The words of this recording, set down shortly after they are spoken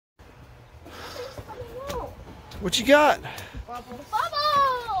What you got? Bubbles!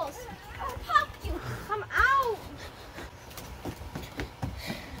 Bubbles! I'll pop you! Come out!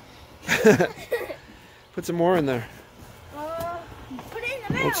 Put some more in there. Put it in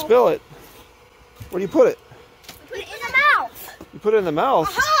the mouth. Don't spill it. Where do you put it? Put it in the mouth. You put it in the mouth?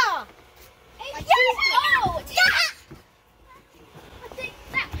 Aha! Yes! Oh! Yeah! I think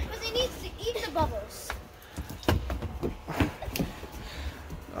that because he needs to eat the bubbles.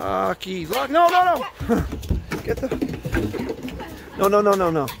 Lachy. No. Get the...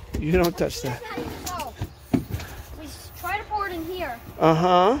 No. You don't touch that. Oh. We try to pour it in here.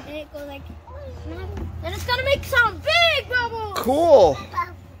 Uh-huh. And it goes like... And it's gonna make some big bubbles! Cool.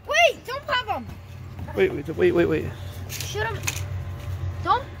 Wait! Don't pop them! Wait. Shoot them.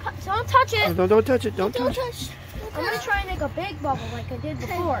 Don't touch it. Oh, don't touch it. Don't touch. I'm gonna try and make a big bubble like I did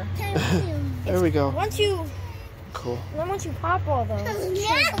before. There we go. Once you pop all those.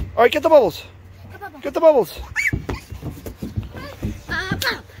 Yeah. All right, get the bubbles. Get the bubbles.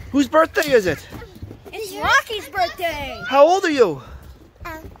 Whose birthday is it? It's Lachy's birthday. How old are you?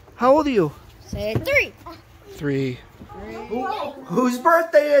 How old are you? Say 3. 3. Whose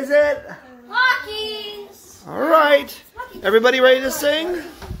birthday is it? Lachy's. All right. Everybody ready to sing?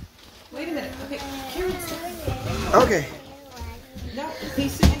 Wait a minute. Okay, Karen's... Okay. No,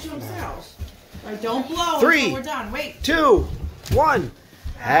 he's singing to himself. All right, don't blow 3, until we're done. Wait. 2, 1.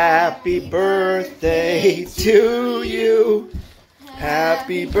 Happy birthday to you.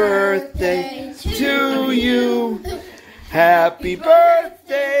 Happy birthday to you. Happy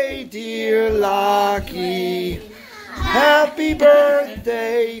birthday, dear Lachy. Happy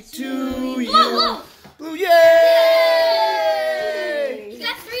birthday to you. Blue, yay! You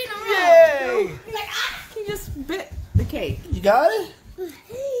got 3 in a row. Yay! He just bit the cake. You got it?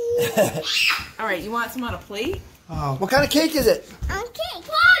 All right, you want some on a plate? Oh, what kind of cake is it? Okay.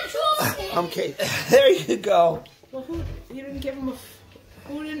 Cake. There you go. Well, you didn't give him a...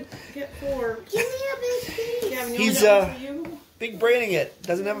 Who didn't get 4? Give me a big piece. Gavin, He's you? big braining it.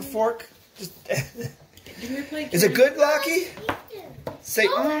 Doesn't have a fork. Just Give me your plate. Is it good, Lachy? Say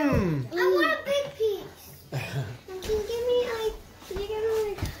mmm. I want a big piece. Can you give me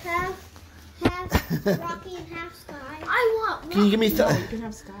half Rocky and half Sky? I want one. Can you give me You can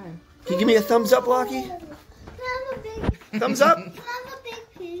have Sky. Can you give me a thumbs up, Lachy? Can I have a big Thumbs up? Can I have a big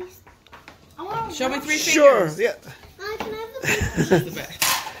piece? I want Show me 3 Sure. fingers. Yeah. Can I have a big piece? That's the best. Can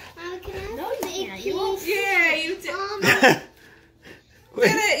I have a big piece? Yeah, you did. Wait.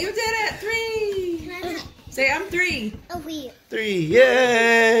 Did it. You did it. 3. Can I have Say, I'm 3. a wheel? 3. Yay!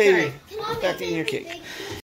 Okay. Can I have Back a to eating your big cake.